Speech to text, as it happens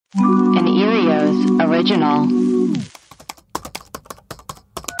Heroes original.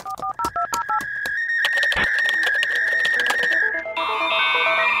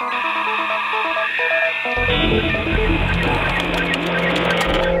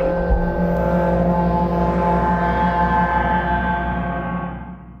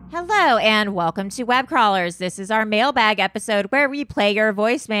 Hello and welcome to Web Crawlers. This is our mailbag episode where we play your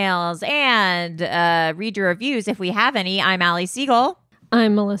voicemails and read your reviews if we have any. I'm Allie Siegel.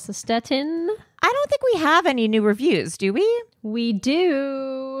 I'm Melissa Stettin. I don't think we have any new reviews, do we? We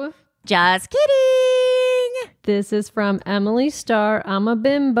do. Just kidding. This is from Emily Starr. I'm a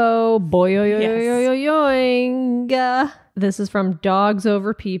bimbo. Boing. This is from Dogs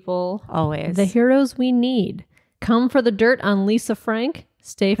Over People. Always. The heroes we need. Come for the dirt on Lisa Frank.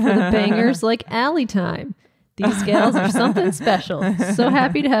 Stay for the bangers like Alley time. These gals are something special. So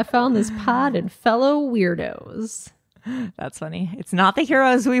happy to have found this pod and fellow weirdos. That's funny. It's not the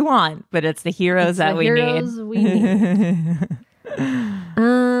heroes we want, but it's the heroes that we need. We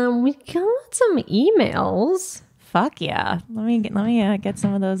got some emails. Fuck yeah. Let me get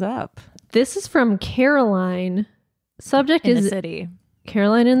some of those up. This is from Caroline. Subject In is the city.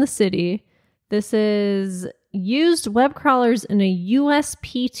 Caroline in the city. This is used web crawlers in a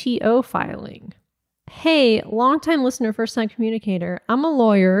USPTO filing. Hey, longtime listener, first time communicator. I'm a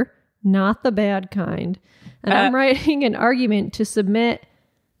lawyer, not the bad kind, and I'm writing an argument to submit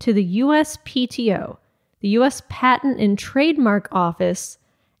to the USPTO, the U.S. Patent and Trademark Office,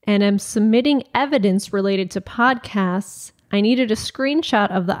 and am submitting evidence related to podcasts. I needed a screenshot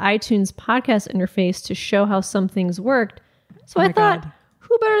of the iTunes podcast interface to show how some things worked. So I thought,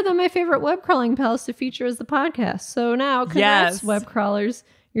 who better than my favorite web crawling pals to feature as the podcast? So now, congrats, web crawlers.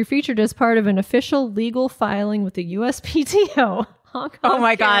 You're featured as part of an official legal filing with the USPTO. Oh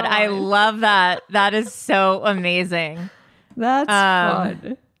my God, I love that. That is so amazing. That's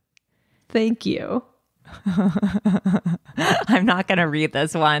fun. Thank you. I'm not going to read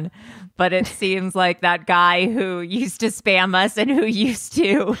this one, but it seems like that guy who used to spam us and who used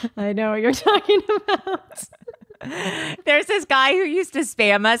to... I know what you're talking about. There's this guy who used to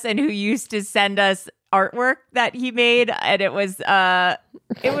spam us and who used to send us artwork that he made, and it was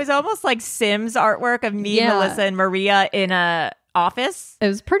almost like Sims artwork of me, Melissa, and Maria in a office. It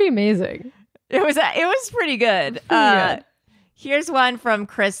was pretty amazing. It was pretty good. Here's one from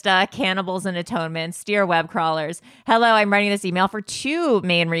Krista, Cannibals and Atonements. Dear web crawlers. Hello, I'm writing this email for two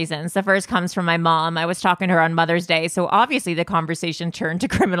main reasons. The first comes from my mom. I was talking to her on Mother's Day, so obviously the conversation turned to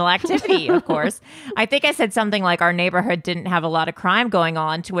criminal activity, of course. I think I said something like our neighborhood didn't have a lot of crime going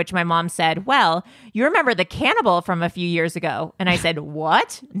on, to which my mom said, well, you remember the cannibal from a few years ago? And I said,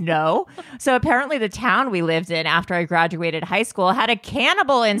 what? No. So apparently the town we lived in after I graduated high school had a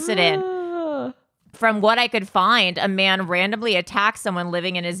cannibal incident. From what I could find, a man randomly attacked someone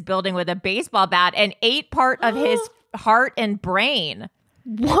living in his building with a baseball bat and ate part of his heart and brain.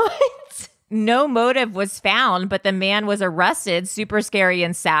 What? No motive was found, but the man was arrested. Super scary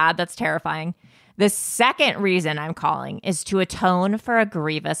and sad. That's terrifying. The second reason I'm calling is to atone for a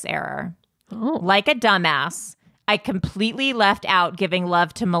grievous error. Like a dumbass, I completely left out giving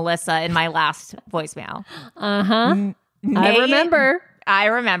love to Melissa in my last voicemail. I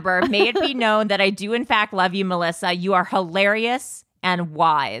remember. May it be known that I do in fact love you, Melissa. You are hilarious and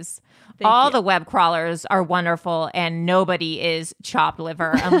wise. All the web crawlers are wonderful and nobody is chopped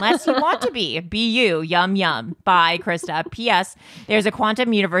liver unless you want to be. Be you. Yum, yum. Bye, Krista. P.S. There's a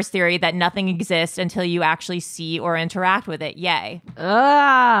quantum universe theory that nothing exists until you actually see or interact with it. Yay.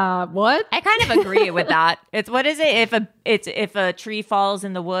 What? I kind of agree with that. It's what is it? If a tree falls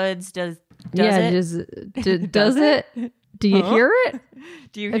in the woods, does it? Does it? Do you hear it?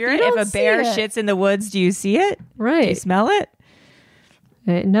 Do you hear it? If a bear shits in the woods, do you see it? Right. Do you smell it?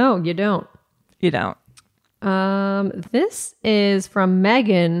 No, you don't. You don't. This is from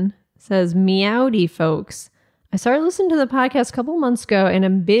Megan. Says, meowdy folks. I started listening to the podcast a couple months ago and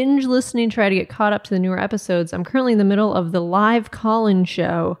I'm binge listening to try to get caught up to the newer episodes. I'm currently in the middle of the live call-in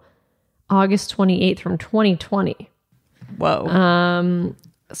show, August 28th from 2020. Whoa.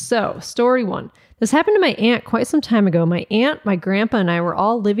 So, story one. This happened to my aunt quite some time ago. My aunt, my grandpa, and I were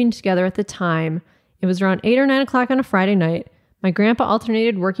all living together at the time. It was around 8 or 9 o'clock on a Friday night. My grandpa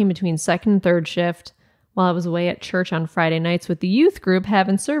alternated working between second and third shift while I was away at church on Friday nights with the youth group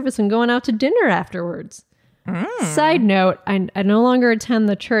having service and going out to dinner afterwards. Side note, I no longer attend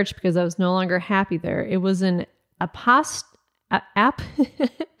the church because I was no longer happy there. It was an apostolic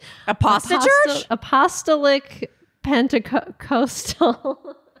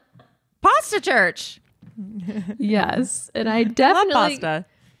Pentecostal pasta church. Yes, and I definitely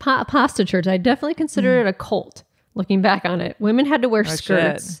pasta church. I definitely consider it a cult. Looking back on it, women had to wear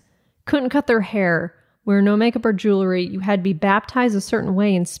skirts. Couldn't cut their hair. Wear no makeup or jewelry. You had to be baptized a certain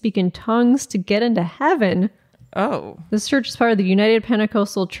way and speak in tongues to get into heaven. Oh. This church is part of the United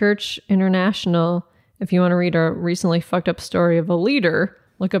Pentecostal Church International. If you want to read a recently fucked up story of a leader,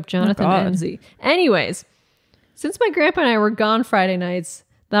 look up Jonathan Enzi. Anyways, since my grandpa and I were gone Friday nights,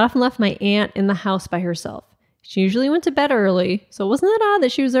 that often left my aunt in the house by herself. She usually went to bed early, so it wasn't that odd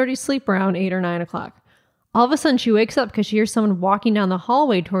that she was already asleep around 8 or 9 o'clock. All of a sudden, she wakes up because she hears someone walking down the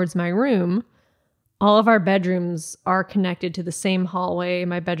hallway towards my room. All of our bedrooms are connected to the same hallway.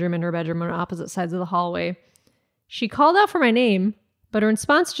 My bedroom and her bedroom are on opposite sides of the hallway. She called out for my name, but her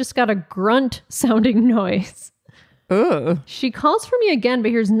response just got a grunt-sounding noise. Ugh. She calls for me again,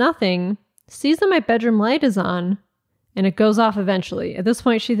 but hears nothing, sees that my bedroom light is on, and it goes off eventually. At this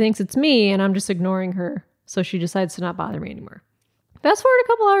point, she thinks it's me, and I'm just ignoring her, so she decides to not bother me anymore. Fast forward a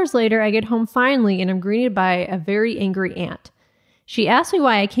couple hours later, I get home finally, and I'm greeted by a very angry aunt. She asked me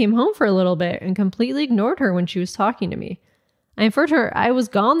why I came home for a little bit and completely ignored her when she was talking to me. I inferred to her I was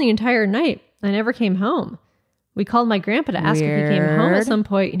gone the entire night. I never came home. We called my grandpa to ask if he came home at some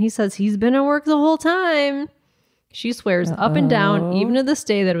point, and he says he's been at work the whole time. She swears up and down, even to this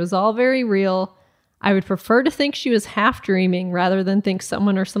day, that it was all very real. I would prefer to think she was half dreaming rather than think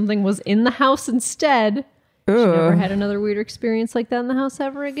someone or something was in the house instead. She never had another weird experience like that in the house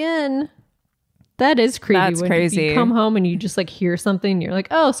ever again. That is creepy. That's crazy. You come home and you just like hear something and you're like,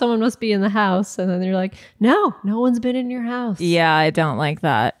 oh, someone must be in the house. And then you're like, no one's been in your house. Yeah, I don't like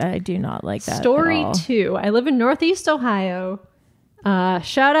that. I do not like that. Story 2. I live in Northeast Ohio.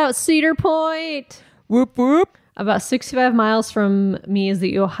 Shout out Cedar Point. Whoop, whoop. About 65 miles from me is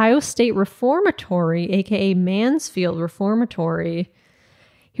the Ohio State Reformatory, aka Mansfield Reformatory.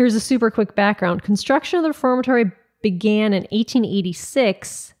 Here's a super quick background. Construction of the reformatory began in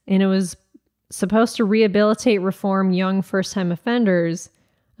 1886, and it was supposed to rehabilitate, reform young first-time offenders.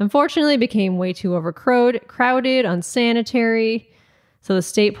 Unfortunately, it became way too overcrowded, unsanitary, so the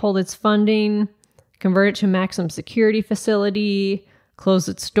state pulled its funding, converted it to a maximum security facility, closed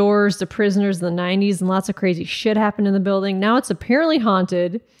its doors to prisoners in the 90s, and lots of crazy shit happened in the building. Now it's apparently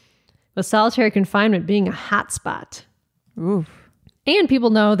haunted, with solitary confinement being a hotspot. Oof. And people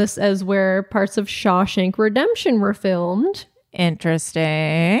know this as where parts of Shawshank Redemption were filmed.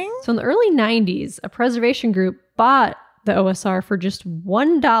 Interesting. So in the early 90s, a preservation group bought the OSR for just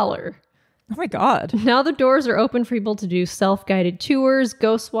 $1. Oh my God. Now the doors are open for people to do self-guided tours,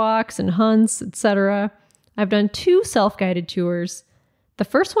 ghost walks, and hunts, etc. I've done 2 self-guided tours. The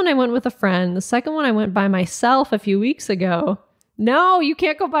first one I went with a friend. The second one I went by myself a few weeks ago. No, you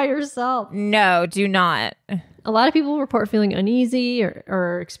can't go by yourself. No, do not. A lot of people report feeling uneasy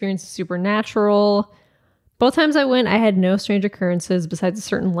or experience supernatural. Both times I went, I had no strange occurrences besides a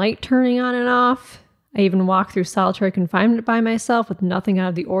certain light turning on and off. I even walked through solitary confinement by myself with nothing out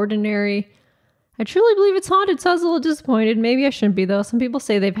of the ordinary. I truly believe it's haunted, so I was a little disappointed. Maybe I shouldn't be, though. Some people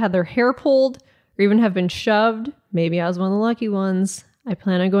say they've had their hair pulled or even have been shoved. Maybe I was one of the lucky ones. I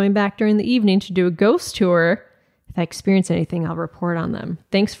plan on going back during the evening to do a ghost tour. If I experience anything, I'll report on them.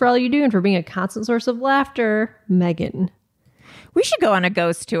 Thanks for all you do and for being a constant source of laughter, Megan. We should go on a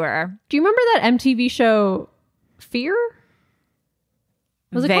ghost tour. Do you remember that MTV show Fear?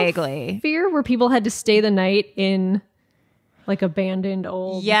 Was it vaguely Fear, where people had to stay the night in like abandoned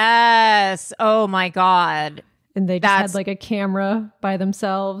old... Yes. Oh my God. And they just had like a camera by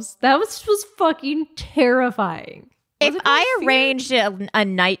themselves. That was fucking terrifying. If I arranged a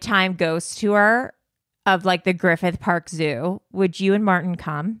nighttime ghost tour of like the Griffith Park Zoo, would you and Martin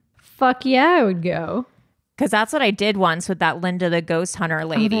come? Fuck yeah, I would go. Because that's what I did once with that Linda the Ghost Hunter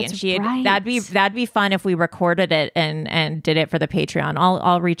lady, and she had, that'd be fun if we recorded it and did it for the Patreon.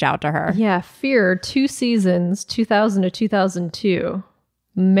 I'll reach out to her. Yeah, Fear, 2 seasons, 2000 to 2002.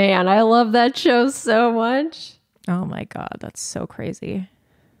 Man, I love that show so much. Oh my God, that's so crazy.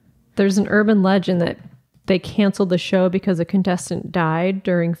 There's an urban legend that they canceled the show because a contestant died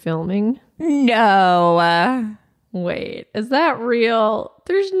during filming. No. Wait, is that real?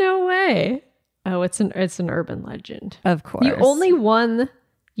 There's no way. Oh, it's an urban legend. Of course. You won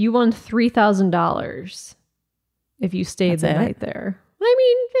 $3,000 if you stayed the night there. I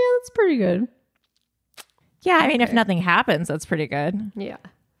mean, yeah, that's pretty good. Yeah, I mean, if nothing happens, that's pretty good. Yeah.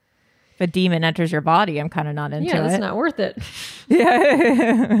 If a demon enters your body, I'm kind of not into it. Yeah, that's not worth it.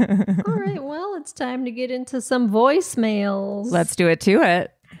 Yeah. All right, well, it's time to get into some voicemails. Let's do it to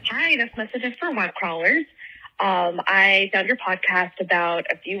it. Hi, this message is for web crawlers. I found your podcast about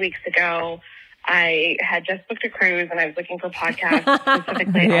a few weeks ago. I had just booked a cruise and I was looking for podcasts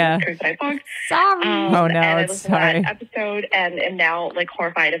specifically on the cruise that I booked. Sorry. Oh no, and I it's listened to that episode and am now like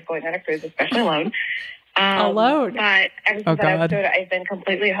horrified of going on a cruise, especially alone. Alone. But ever since that episode, I've been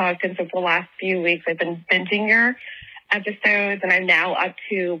completely hooked. And so for the last few weeks, I've been binging your episodes, and I'm now up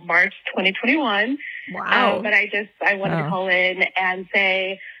to March 2021. Wow. But I wanted to call in and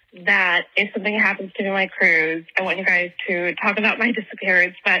say that if something happens to me on my cruise, I want you guys to talk about my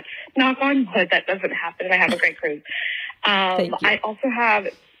disappearance, but knock on wood, that doesn't happen, and I have a great cruise. I also have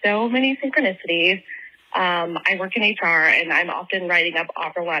so many synchronicities. I work in HR, and I'm often writing up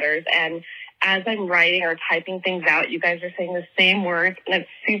offer letters, and as I'm writing or typing things out, you guys are saying the same words, and it's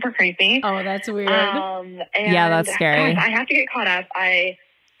super creepy. Oh, that's weird. Yeah, that's scary. Gosh, I have to get caught up. I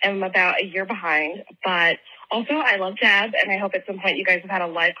am about a year behind, but also I love Deb, and I hope at some point you guys have had a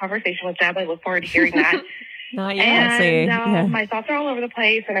live conversation with Deb. I look forward to hearing that. Not yet. And my thoughts are all over the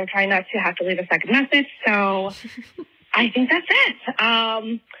place, and I'm trying not to have to leave a second message, so I think that's it.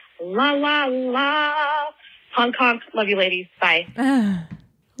 La, la, la. Hong Kong. Love you, ladies. Bye.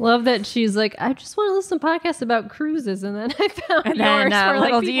 Love that she's like, I just want to listen to podcasts about cruises, and then I found yours. Where,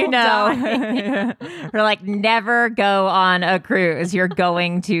 little do you know, we're like, never go on a cruise. You're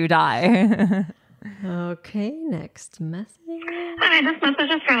going to die. Okay, next message. Hi, this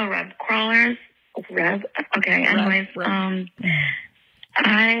message is from Webcrawlers. Anyways,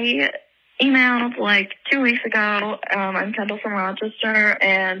 I emailed like 2 weeks ago. I'm Kendall from Rochester,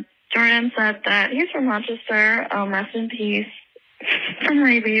 and Jordan said that he's from Rochester. Rest in peace. From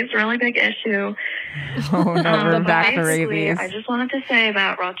rabies, really big issue. Oh no, we're back to rabies. I just wanted to say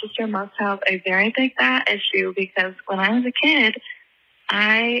that Rochester must have a very big bat issue, because when I was a kid,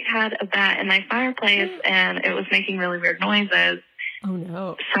 I had a bat in my fireplace and it was making really weird noises. Oh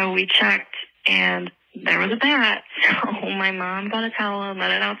no. So we checked and there was a bat. So my mom got a towel and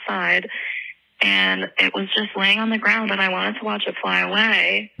let it outside. And it was just laying on the ground, and I wanted to watch it fly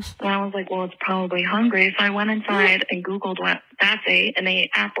away. And I was like, well, it's probably hungry. So I went inside and Googled what bats ate, and they ate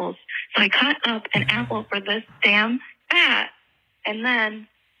apples. So I cut up an apple for this damn bat. And then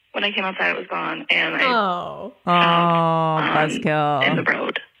when I came outside, it was gone. And I buzzkill. in the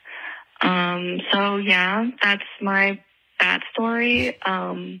road. So, yeah, that's my bat story. If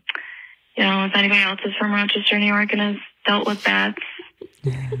anybody else is from Rochester, New York, and has dealt with bats,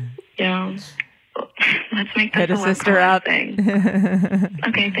 let's make this a sister up thing.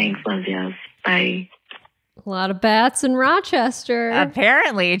 Okay, thanks, love you. Bye. A lot of bats in Rochester.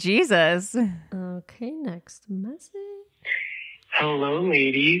 Apparently, Jesus. Okay, next message. Hello,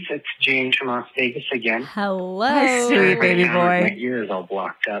 ladies. It's James from Las Vegas again. Hello. Hi, sweet baby boy. My ear is all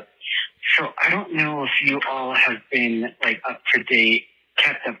blocked up. So I don't know if you all have been kept up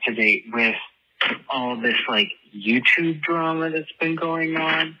to date with all this YouTube drama that's been going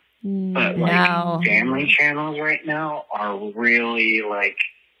on. But family channels right now are really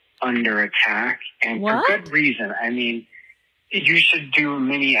under attack, and for good reason. I mean, you should do a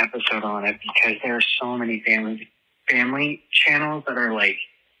mini episode on it, because there are so many family channels that are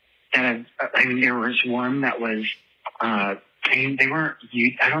there was one that was they weren't.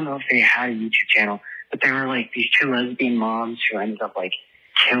 I don't know if they had a YouTube channel, but they were these two lesbian moms who ended up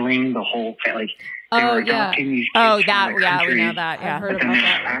killing the whole family. They were adopting these kids from we know that. Yeah, but then they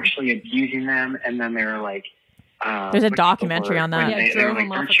were actually abusing them, and then they were there's a documentary on that. They were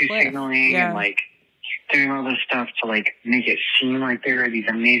virtue signaling and doing all this stuff to make it seem like they were these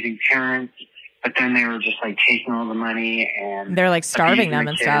amazing parents, but then they were just taking all the money, and they're starving them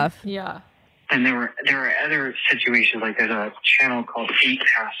and stuff. Yeah. And there are other situations, there's a channel called 8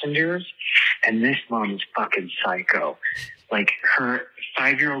 Passengers, and this mom is fucking psycho. Her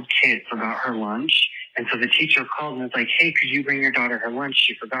 5-year-old kid forgot her lunch, and so the teacher called and was like, hey, could you bring your daughter her lunch?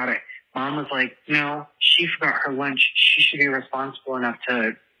 She forgot it. Mom was like, no, she forgot her lunch. She should be responsible enough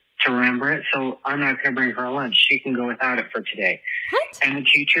to remember it, so I'm not going to bring her lunch. She can go without it for today. What? And the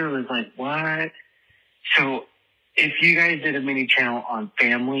teacher was like, what? So if you guys did a mini channel on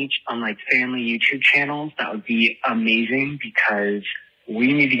family YouTube channels, that would be amazing, because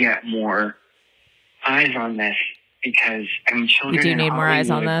we need to get more eyes on this. Because, children... We do need more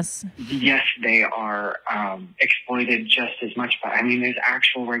eyes on this. Yes, they are exploited just as much. But, there's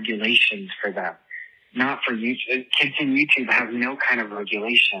actual regulations for them. Not for YouTube. Kids in YouTube have no kind of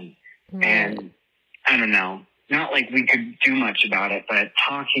regulation. Right. And, I don't know. Not we could do much about it, but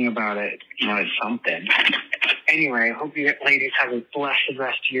talking about it, is something. Anyway, I hope you ladies have a blessed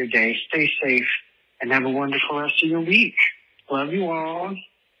rest of your day. Stay safe, and have a wonderful rest of your week. Love you all.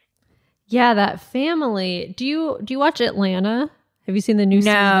 Yeah, that family. Do you watch Atlanta? Have you seen the new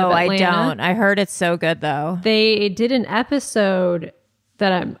season of Atlanta? No, I don't. I heard it's so good, though. They did an episode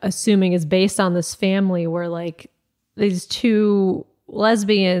that I'm assuming is based on this family where these two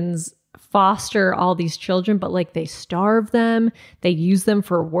lesbians foster all these children, but they starve them. They use them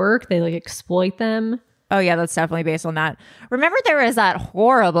for work. They exploit them. Oh yeah, that's definitely based on that. Remember there was that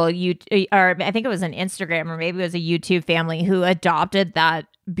horrible or I think it was an Instagram or maybe it was a YouTube family who adopted that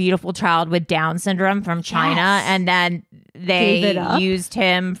beautiful child with Down syndrome from China, and then they used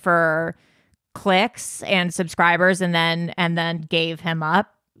him for clicks and subscribers, and then gave him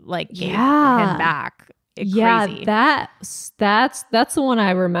up, gave him back. Crazy. That's the one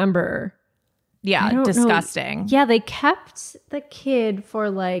I remember. Yeah, disgusting. Yeah, they kept the kid for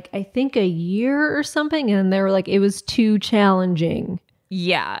I think a year or something, and they were like, it was too challenging.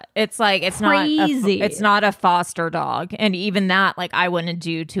 Yeah, it's crazy. It's not a foster dog, and even that, I wouldn't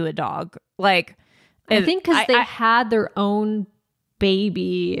do to a dog. I think because they had their own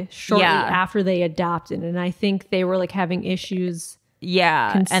baby shortly after they adopted, and I think they were having issues.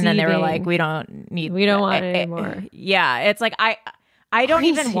 Yeah, conceiving. And then they were like, we don't want it anymore. Yeah, it's I don't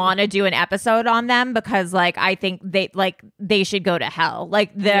even want to do an episode on them because I think they should go to hell.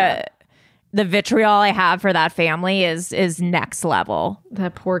 The vitriol I have for that family is next level.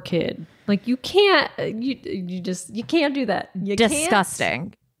 That poor kid. You can't you can't do that.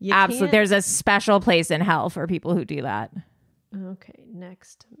 Disgusting. Absolutely. There's a special place in hell for people who do that. Okay,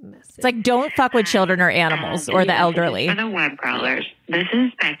 next message. It's don't fuck with children or animals or the elderly. For the web crawlers, this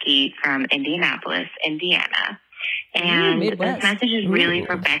is Becky from Indianapolis, Indiana. And this message is really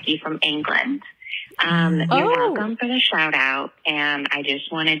for Becky from England. You're welcome for the shout out. And I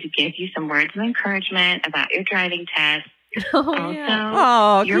just wanted to give you some words of encouragement about your driving test.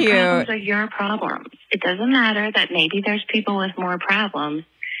 Also, your cute. Problems are your problems. It doesn't matter that maybe there's people with more problems.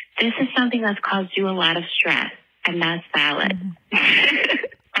 This is something that's caused you a lot of stress, and that's valid.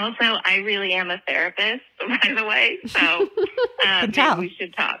 Also, I really am a therapist, by the way. So maybe we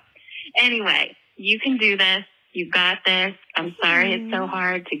should talk. Anyway, you can do this. You got this. I'm sorry it's so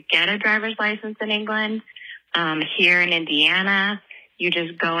hard to get a driver's license in England. Here in Indiana, you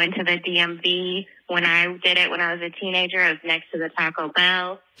just go into the DMV. When I did it when I was a teenager, I was next to the Taco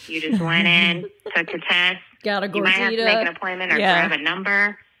Bell. You just went in, took the test. Got a gordita. You might have to make an appointment or grab a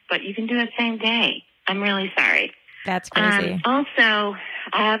number, but you can do it same day. I'm really sorry. That's crazy. Also,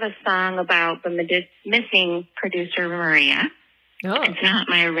 I have a song about the missing producer, Maria. Oh. It's not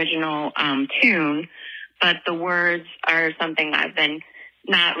my original tune, but the words are something I've been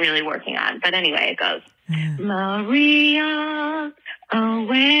not really working on. But anyway, it goes, Maria, oh,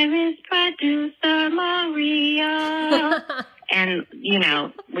 where is producer Maria? And,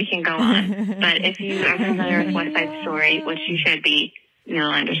 we can go on. But if you are familiar with West Side Story, which you should be, you'll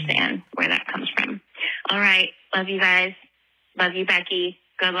understand where that comes from. All right. Love you guys. Love you, Becky.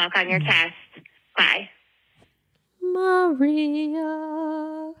 Good luck on your test. Bye. Maria.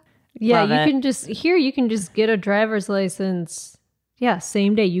 Yeah, you can just get a driver's license. Yeah,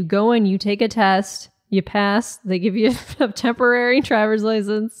 same day. You go in, you take a test, you pass, they give you a temporary driver's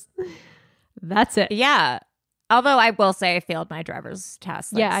license. That's it. Yeah. Although I will say I failed my driver's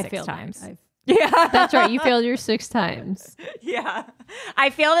test I 6 failed times. Yeah. That's right. You failed your 6 times. Yeah. I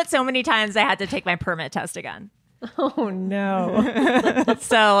failed it so many times I had to take my permit test again. Oh no.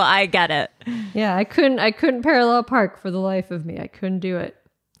 So I get it. Yeah, I couldn't parallel park for the life of me. I couldn't do it.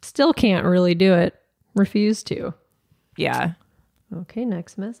 Still can't really do it. Refuse to. Yeah. Okay,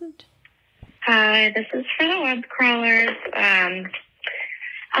 next message. Hi, this is for the web crawlers.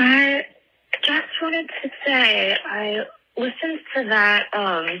 I just wanted to say I listened to that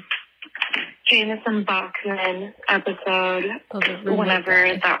Jameson Bachman episode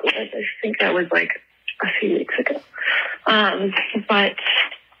whenever that was. I think that was a few weeks ago. And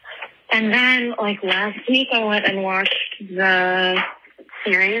then last week I went and watched the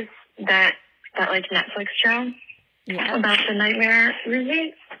series that Netflix show about the nightmare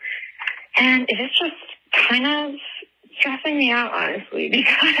roommates. And it is just kind of stressing me out, honestly,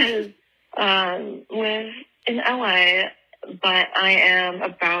 because live in LA, but I am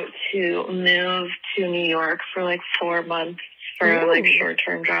about to move to New York for 4 months for a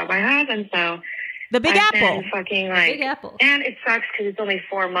short-term job I have. And so the Big Apple. Big Apple. And it sucks because it's only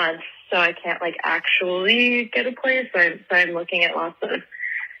 4 months, so I can't actually get a place. So I'm looking at lots of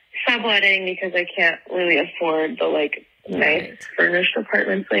subletting because I can't really afford the nice furnished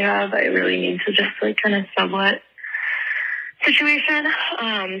apartments they have. I really need to just kind of sublet situation.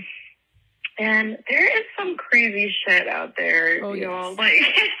 And there is some crazy shit out there, y'all.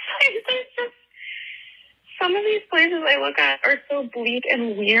 It's just some of these places I look at are so bleak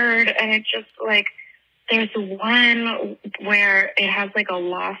and weird, and it's just there's one where it has a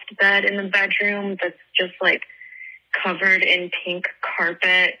loft bed in the bedroom that's just covered in pink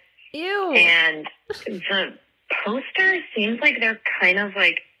carpet. Ew. And the poster seems like they're kind of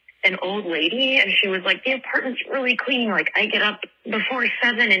an old lady, and she was like, the apartment's really clean. Like, I get up before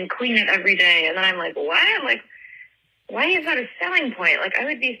 7 and clean it every day. And then I'm like, what? I'm like, why is that a selling point? Like, I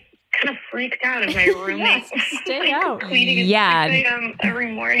would be kind of freaked out if my roommate stay out. cleaning at 6 a.m.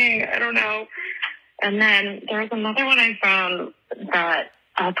 every morning. I don't know. And then there was another one I found that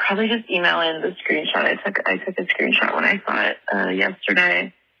I'll probably just email in the screenshot. I took a screenshot when I saw it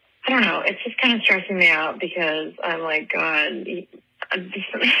yesterday. I don't know. It's just kind of stressing me out because I'm like, God,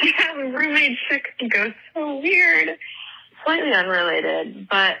 roommate chick can go so weird. Slightly unrelated,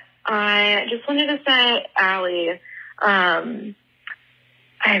 but I just wanted to say, Allie, I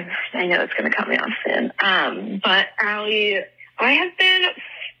know it's going to cut me off soon, but Allie,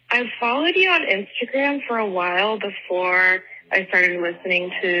 I've followed you on Instagram for a while before I started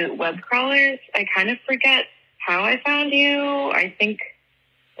listening to web crawlers. I kind of forget how I found you. I think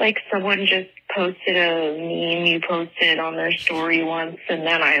like someone just posted a meme you posted on their story once, and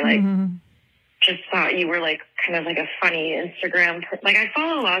then I just thought you were like kind of like a funny Instagram. Like I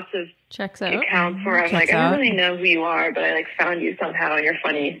follow lots of accounts where I'm like, I don't really know who you are, but I like found you somehow and you're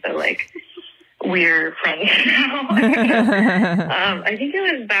funny. So like we're friends now. I think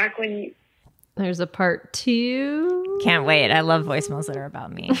it was back when There's a part 2. Can't wait. I love voicemails that are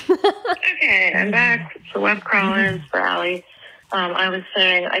about me. Okay, I'm back for web crawlers for Allie. I was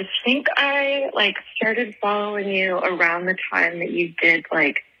saying, I think I like started following you around the time that you did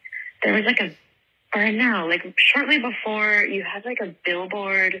like, there was like like shortly before you had like a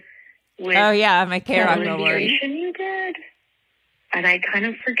billboard with my K-Rock billboard you did. And I kind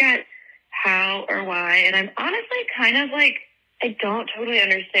of forget how or why. And I'm honestly kind of like, I don't totally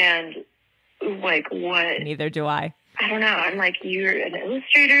understand like what. Neither do I. I don't know. I'm like, you're an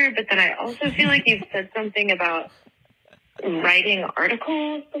illustrator, but then I also feel like you've said something about writing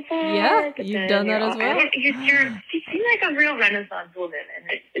articles before. Yeah, you've done that as well. You seem like a real Renaissance woman,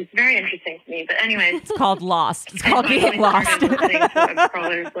 and it's very interesting to me. But anyways, it's called Lost. It's called being lost. We've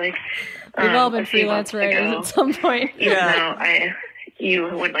all been freelance writers at some point. Even though you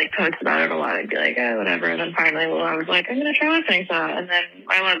would like post about it a lot, I'd be like, oh, whatever. And then finally, I was like, I'm going to try listening to that, and then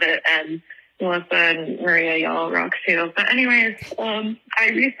I love it. And Melissa and Maria, y'all rock too. But anyways, I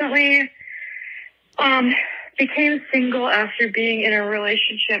recently became single after being in a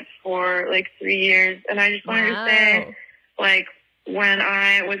relationship for like 3 years. And I just wanted to say, like, when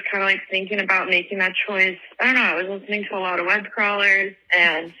I was kind of like thinking about making that choice, I don't know, I was listening to a lot of web crawlers,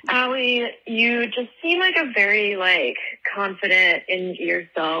 and Allie, you just seem like a very like confident in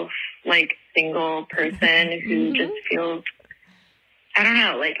yourself, like single person who just feels, I don't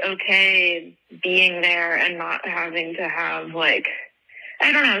know, like okay being there and not having to have like,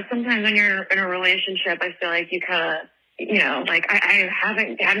 I don't know, sometimes when you're in a relationship, I feel like you kind of, you know, like I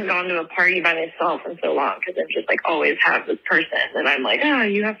hadn't gone to a party by myself in so long because I just like always have this person and I'm like, oh,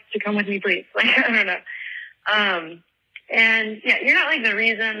 you have to come with me, please. Like, I don't know. And yeah, you're not like the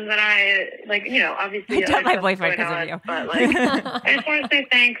reason that I like, you know, obviously I dumped my boyfriend because of you. But like, I just want to say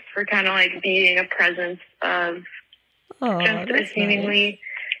thanks for kind of like being a presence of just a seemingly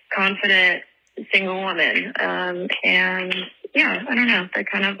confident single woman. And yeah, I don't know, that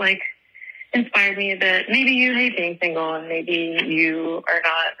kind of like inspired me a bit. Maybe you hate being single and maybe you are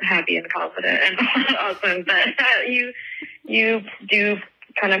not happy and confident and awesome, but you do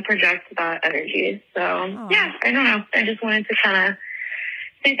kind of project that energy. So yeah, I don't know. I just wanted to kind of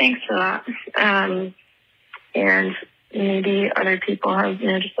say thanks for that. And maybe other people have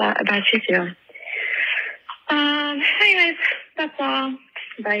noticed that about you too. Anyways, that's all.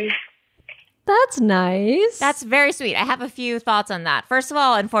 Bye. That's nice. That's very sweet. I have a few thoughts on that. First of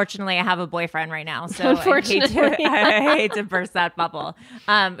all, unfortunately, I have a boyfriend right now, so I hate to burst that bubble,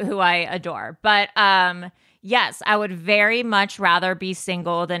 who I adore. But yes, I would very much rather be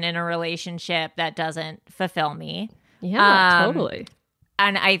single than in a relationship that doesn't fulfill me. Yeah, totally.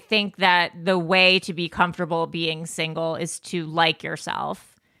 And I think that the way to be comfortable being single is to like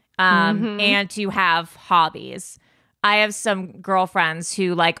yourself and to have hobbies. I have some girlfriends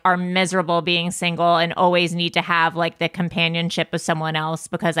who like are miserable being single and always need to have like the companionship of someone else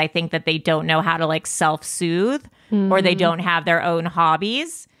because I think that they don't know how to like self-soothe or they don't have their own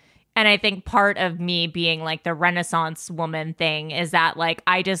hobbies. And I think part of me being like the Renaissance woman thing is that like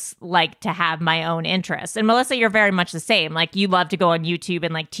I just like to have my own interests. And Melissa, you're very much the same. Like you love to go on YouTube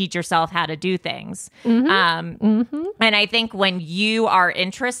and like teach yourself how to do things. And I think when you are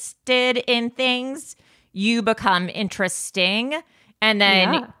interested in things, you become interesting, and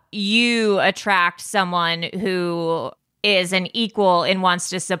then you attract someone who is an equal and wants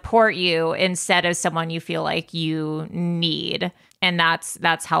to support you instead of someone you feel like you need. And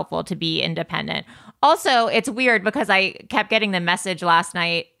that's helpful to be independent. Also, it's weird because I kept getting the message last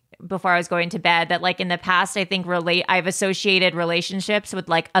night before I was going to bed that like in the past, I think I've associated relationships with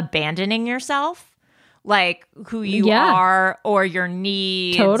like abandoning yourself, like who you are or your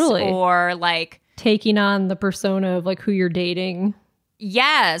needs, or like taking on the persona of like who you're dating.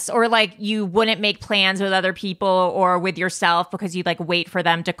 Yes. Or like you wouldn't make plans with other people or with yourself because you'd like wait for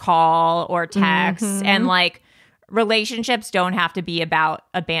them to call or text. And like relationships don't have to be about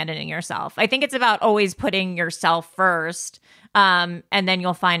abandoning yourself. I think it's about always putting yourself first. And then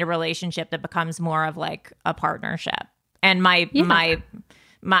you'll find a relationship that becomes more of like a partnership. And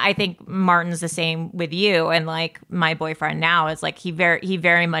I think Martin's the same with you. And like my boyfriend now is like, he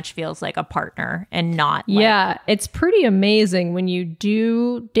very much feels like a partner and not. Like, it's pretty amazing when you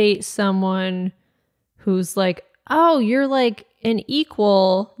do date someone who's like, oh, you're like an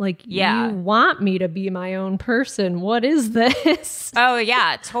equal, like you want me to be my own person. What is this? Oh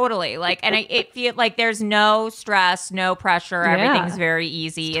yeah, totally. Like, and it feels like there's no stress, no pressure. Everything's very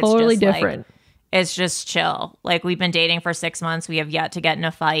easy. It's totally just different. Like, it's just chill. Like we've been dating for 6 months. We have yet to get in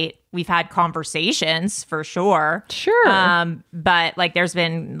a fight. We've had conversations for sure. Sure. But like there's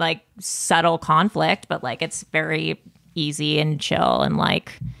been like subtle conflict, but like it's very easy and chill and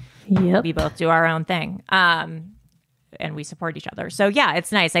like we both do our own thing. And we support each other. So yeah,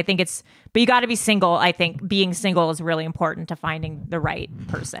 it's nice. I think but you got to be single. I think being single is really important to finding the right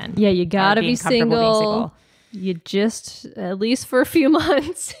person. Yeah, you got to be single. You just, at least for a few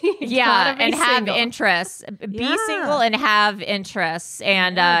months. And have interests. Be single and have interests.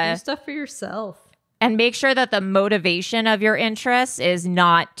 And do stuff for yourself. And make sure that the motivation of your interests is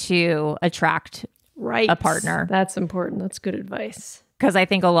not to attract a partner. That's important. That's good advice. Because I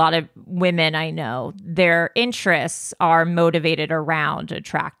think a lot of women I know, their interests are motivated around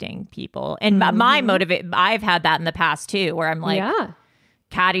attracting people. And I've had that in the past too, where I'm like,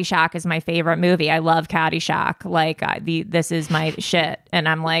 Caddyshack is my favorite movie. I love Caddyshack. Like this is my shit. And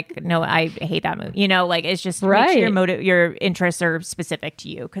I'm like, no, I hate that movie. You know, like it's just make sure your interests are specific to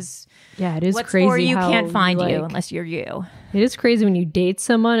you. Because it is what's crazy. For you how can't find you unless you're you. It is crazy when you date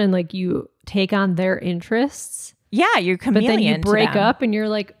someone and like you take on their interests. Yeah, you're chameleon. But then you break up and you're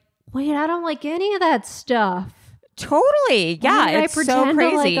like, wait, I don't like any of that stuff. Totally. Yeah, it's so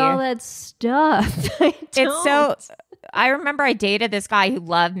crazy. To like all that stuff. I remember I dated this guy who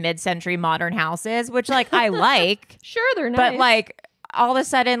loved mid-century modern houses, which like I like. Sure, they're nice. But like all of a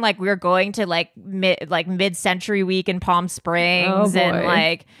sudden, like we were going to like mid-century week in Palm Springs, and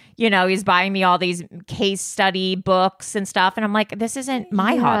like he's buying me all these case study books and stuff, and I'm like, this isn't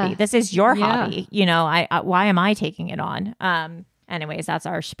my hobby. This is your hobby. Why am I taking it on? Anyways, that's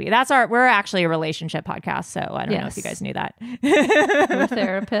our spiel. We're actually a relationship podcast, so I don't know if you guys knew that. We're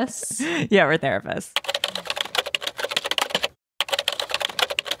therapists. Yeah, we're therapists.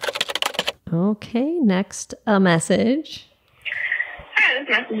 Okay, next a message. Hi, this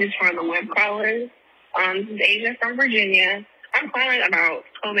message is for the web crawlers. This is Asia from Virginia. I'm calling about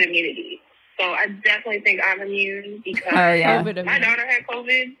COVID immunity. So I definitely think I'm immune because my daughter had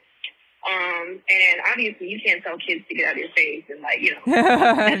COVID. And obviously you can't tell kids to get out of your face and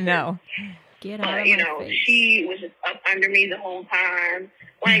no. Get out of my face. She was just up under me the whole time.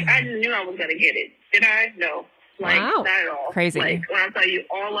 Like I just knew I was gonna get it. Did I? No. Not at all. Crazy. Like when I tell you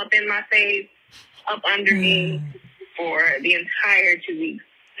all up in my face, up under me for the entire 2 weeks.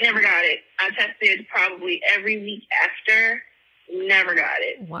 Never got it. I tested probably every week after. Never got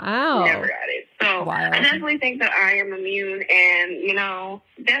it. Wow. Never got it. So I definitely think that I am immune, and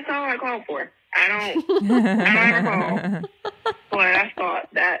that's all I call for. I don't ever call, but I thought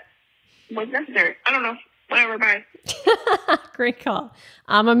that was necessary. I don't know. Whatever. Bye. Great call.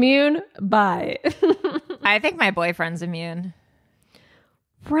 I'm immune. Bye. I think my boyfriend's immune.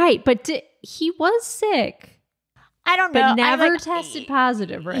 Right, but he was sick. I don't know. But never tested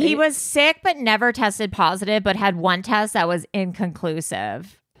positive, right? He was sick, but never tested positive, but had one test that was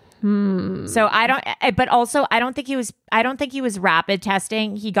inconclusive. So I don't think he was rapid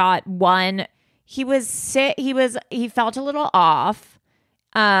testing. He got one. He was sick. He felt a little off.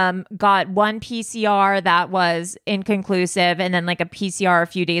 Got one PCR that was inconclusive, and then like a PCR a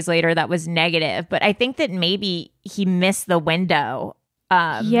few days later that was negative. But I think that maybe he missed the window.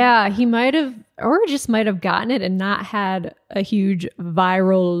 He might have, or just might have gotten it and not had a huge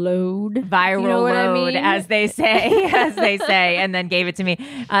viral load. As they say, and then gave it to me.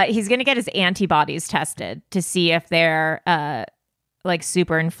 He's going to get his antibodies tested to see if they're like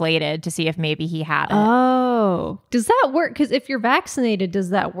super inflated, to see if maybe he had it. Oh, does that work? Because if you're vaccinated,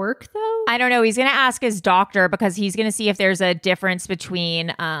 does that work though? I don't know. He's going to ask his doctor because he's going to see if there's a difference between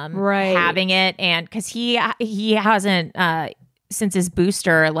having it and because he hasn't since his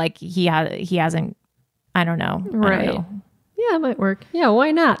booster, like he hasn't. I don't know. Right. I don't know. Yeah, it might work. Yeah,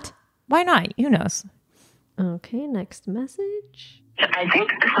 why not? Why not? Who knows? Okay, next message. I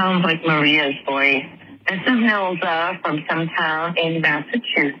think it sounds like Maria's voice. This is Nilda from some town in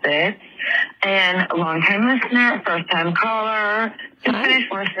Massachusetts. And a long-time listener, first-time caller. Just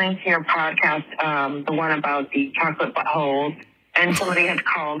finished listening to your podcast, the one about the chocolate buttholes. And somebody had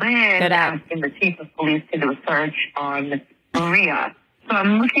called in asking the chief of police to do a search on Maria. So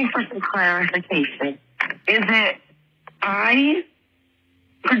I'm looking for some clarification. Is it I,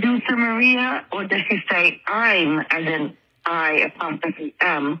 producer Maria, or does she say I'm, as in I, apostrophe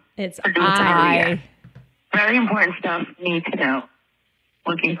M, It's producer Maria? Very important stuff. Need to know.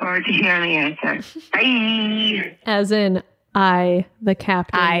 Looking forward to hearing the answer. Bye. As in I, the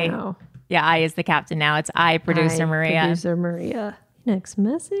captain now. Yeah, I is the captain now. It's I, producer Maria. Producer Maria. Next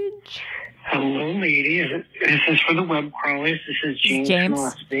message. Hello, ladies. This is for the web crawlers. This is James from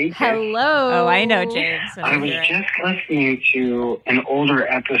Las Vegas. Hello. Oh, I know James. I was just listening to an older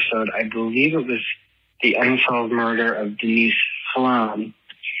episode. I believe it was the unsolved murder of Denise Flom.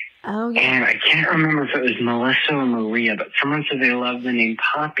 Oh, yeah. And I can't remember if it was Melissa or Maria, but someone said they loved the name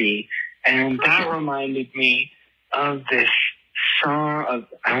Poppy. And that reminded me of this song of,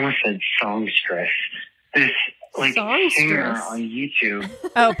 I almost said songstress. This singer on YouTube.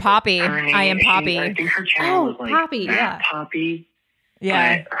 Oh, Poppy. I am Poppy. I think her channel was Poppy, Poppy.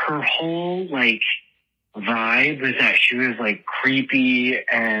 Yeah. But her whole vibe was that she was creepy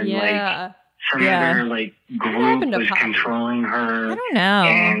and some other group was controlling her. I don't know.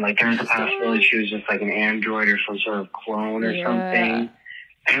 And there's a possibility she was just an android or some sort of clone or something.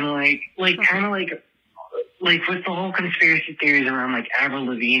 And kind of with the whole conspiracy theories around Avril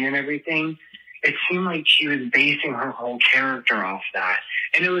Lavigne and everything, it seemed like she was basing her whole character off that.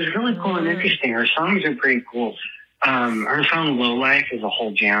 And it was really cool and interesting. Her songs are pretty cool. Her song Low Life is a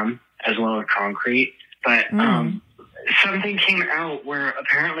whole jam, as well as Concrete. But something came out where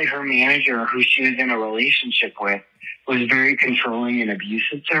apparently her manager, who she was in a relationship with, was very controlling and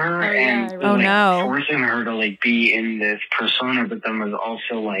abusive to her. Was forcing her to be in this persona, but then was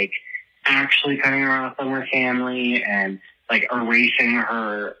also actually cutting her off from her family and erasing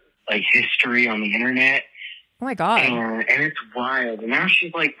her history on the internet. Oh my God. And it's wild. And now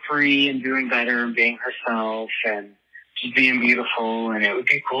she's free and doing better and being herself and just being beautiful. And it would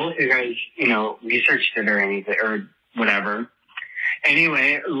be cool if you guys, researched it or anything or whatever.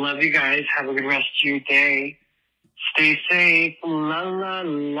 Anyway, love you guys. Have a good rest of your day. Stay safe. La la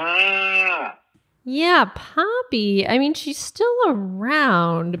la. Yeah, Poppy. I mean, she's still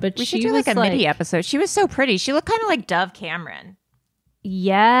around, but we should do a mini episode. She was so pretty. She looked kind of like Dove Cameron.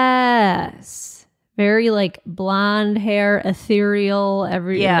 Yes. Very blonde hair, ethereal,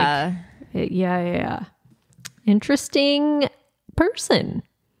 yeah. Interesting person.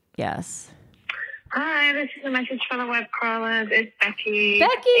 Yes. Hi, this is a message from the web crawlers. It's Becky.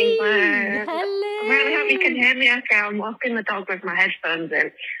 Becky! England. Hello! I really hope you can hear me okay. I'm walking the dog with my headphones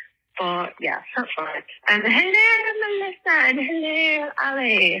in. But, yeah, that's fine. And hello, Melissa, and hello,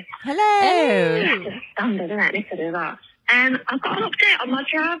 Ali. Hello! Just standard, isn't it? I need to do that. And I've got an update on my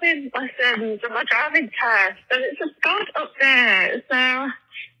driving lessons and my driving test. And it's just got up there. So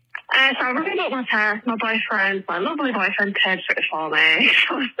I really got my test. My boyfriend, my lovely boyfriend, paid for it for me.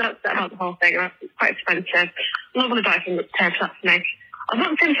 So I was so upset about the whole thing. It's quite expensive. Lovely boyfriend paid for that for me. I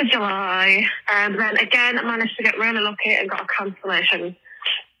booked in for July. And then again, I managed to get really lucky and got a cancellation.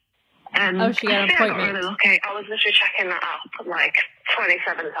 She got an appointment. I got really lucky. I was literally checking that up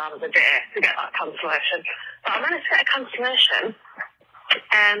 27 times a day to get that cancellation. But I managed to get a cancellation.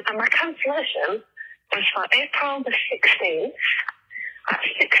 And my cancellation was for April the 16th at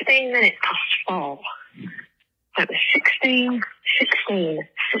 16 minutes past 4. So it was 16.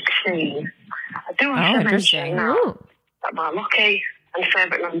 I do want to mention now that my lucky and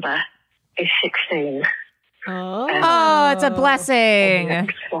favourite number is 16. Oh, it's a blessing.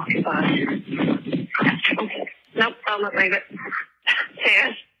 Nope, I'll not leave it.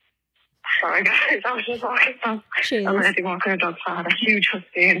 Cheers. Sorry, guys. I was just walking past. I'm already walking a dog, so I had a huge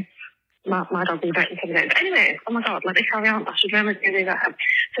husky and my dog was a bit intimidated. But anyway, oh my God, let me carry on. I should really do that.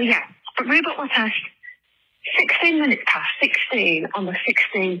 So yeah, but rebooked my test 16 minutes past 16 on the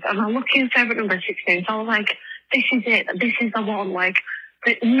 16th, and I'm looking favourite number 16. So I was like, this is it. This is the one.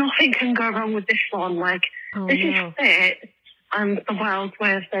 Nothing can go wrong with this one. This is it. And the world's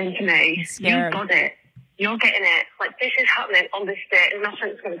way of saying to me, you got it. You're getting it. This is happening on this date and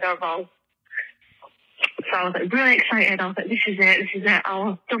nothing's going to go wrong. So I was really excited. I was like, this is it. I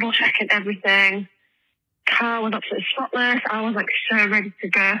was double checking everything. Car was absolutely spotless. I was so ready to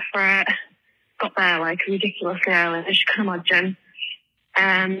go for it. Got there ridiculously early, as you can imagine.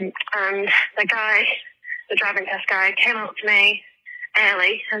 And the guy the driving test guy came up to me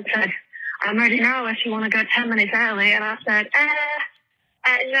early and said, I'm ready now if you want to go 10 minutes early. And I said,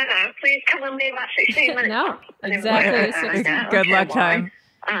 no, please come and leave at 16 minutes. No, exactly. Good luck time.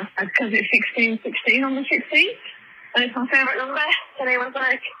 And I said, because it's 16:16 on the 16th, and it's my favourite number. And he was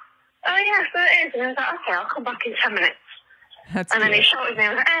like, oh, yeah, so it is. And I was like, okay, I'll come back in 10 minutes. And then he shouted me, I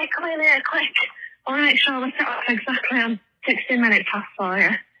was like, hey, come in here, quick. I want to make sure we're set up exactly on 16 minutes past for you.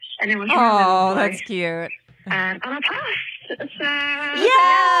 And it was really lovely. That's cute. And I passed. So, Yay!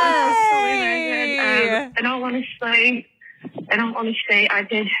 in all honesty, I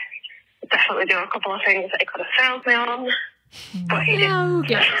did definitely do a couple of things that he could have failed me on. But he didn't.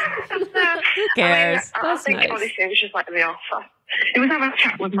 Who cares? I think honestly it was just like the offer. It was having a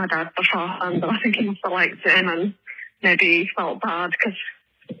chat with my dad beforehand, but I think he must have liked it and maybe felt bad because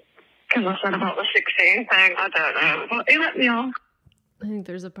I said about the 16 thing. I don't know. But he let me off. I think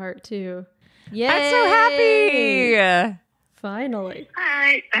there's a part 2. Yay! I'm so happy. Finally.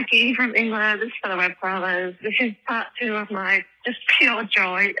 Hi, Becky from England. This is for the Web Crawlers. This is part 2 of my just pure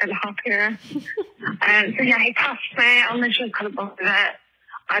joy and happiness. So yeah, he passed me. I literally couldn't believe it.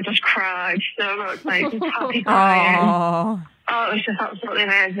 I just cried so much, like just happy crying. Oh, it was just absolutely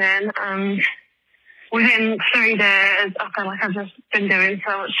amazing. Within 3 days, I feel like I've just been doing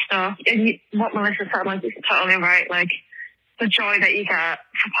so much stuff. And what Melissa said, like, is totally right. Like, the joy that you get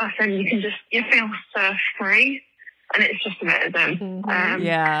for passing, you feel so free. And it's just amazing. But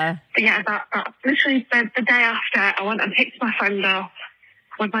yeah, that literally the day after, I went and picked my friend up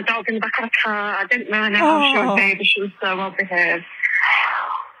with my dog in the back of the car. I didn't really know how she would be, but she was so well behaved.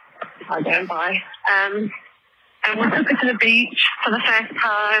 I don't buy. And we took her to the beach for the first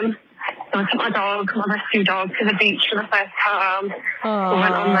time. So I took my rescue dog, to the beach for the first time. We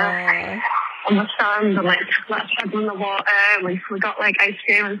went on the sand and like splash in the water. We got like ice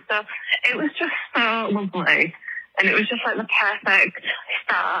cream and stuff. It was just so lovely. And it was just like the perfect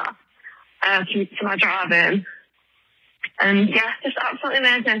start to my driving. And yeah, just absolutely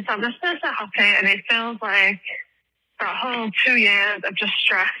amazing. So I'm just so happy. And it feels like that whole 2 years of just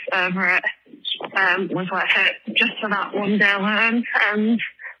stress over it was worth it just for that one day alone. And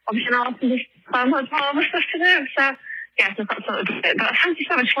obviously now I can just find loads more other stuff to do. So yeah, just absolutely good. But thank you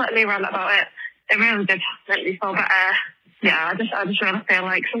so much for letting me rant about it. It really did make me feel better. Yeah, I just really feel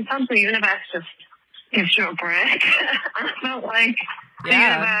like sometimes the universe just gives you a break. And I felt like the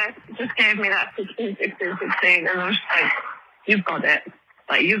universe just gave me that 16, and I was like, you've got it.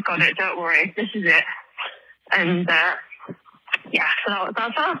 Like, you've got it, don't worry. This is it. And, so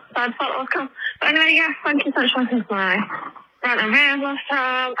that's all. That's what will come. But anyway, yeah, thank you so much for listening to my rant and rave last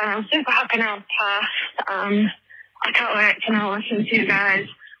time. And I'm super happy now I've passed. I can't wait to now listen to you guys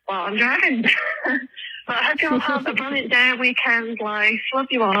while I'm driving. But I hope you all have a brilliant day, weekend, life. Love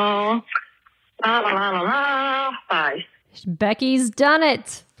you all. La la la la la. Bye. Becky's done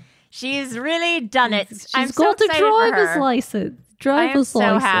it. She's really done it. She's got a driver's license. I am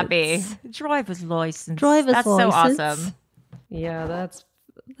so happy. Driver's license. That's so awesome. Yeah,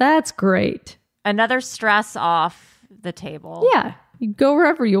 that's great. Another stress off the table. Yeah, you go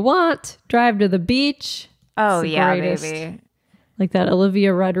wherever you want. Drive to the beach. Oh yeah, baby. Like that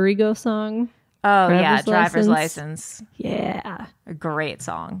Olivia Rodrigo song. Oh yeah, Driver's License. Yeah, a great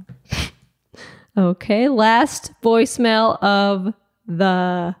song. Okay, last voicemail of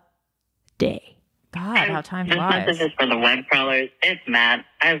the day. God, how time flies. This is for the web crawlers. It's Matt.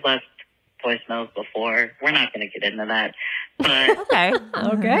 I've left voicemails before. We're not going to get into that. But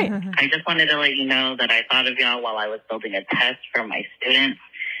okay. I just wanted to let you know that I thought of y'all while I was building a test for my students.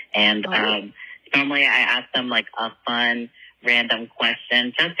 And normally I ask them like a fun, random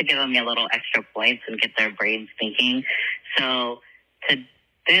question just to give them a little extra points and get their brains thinking. So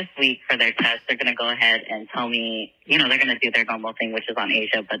this week for their test, they're going to go ahead and tell me, they're going to do their normal thing, which is on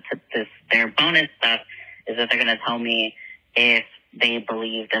Asia, but their bonus stuff is that they're going to tell me if they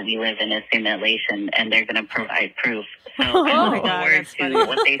believe that we live in a simulation, and they're going to provide proof. So I look forward to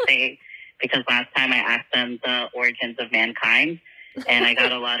what they say, because last time I asked them the origins of mankind, and I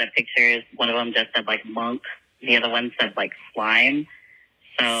got a lot of pictures. One of them just said like monk, the other one said like slime.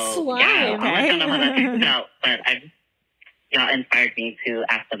 So yeah, I don't know how that turns out, but y'all inspired me to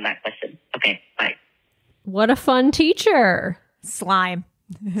ask them that question. Okay, bye. What a fun teacher. Slime,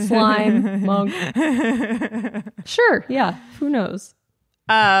 monk. Sure, yeah. Who knows?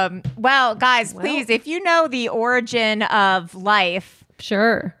 Well, guys, please, if you know the origin of life,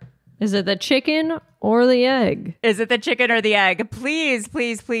 sure. Is it the chicken or the egg? Is it the chicken or the egg? Please,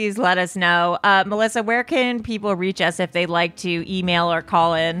 please, please let us know. Melissa, where can people reach us if they'd like to email or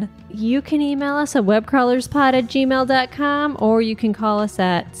call in? You can email us at webcrawlerspod@gmail.com, or you can call us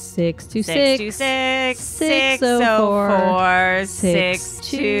at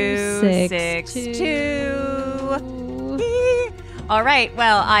 626-604-6262. All right.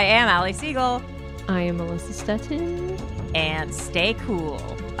 Well, I am Allie Siegel. I am Melissa Stetton. And stay cool.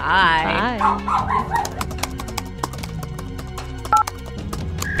 Bye.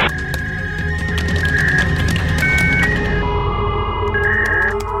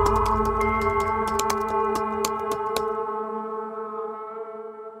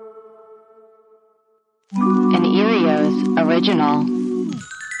 An Erios original.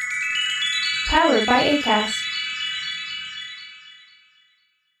 Powered by Acast.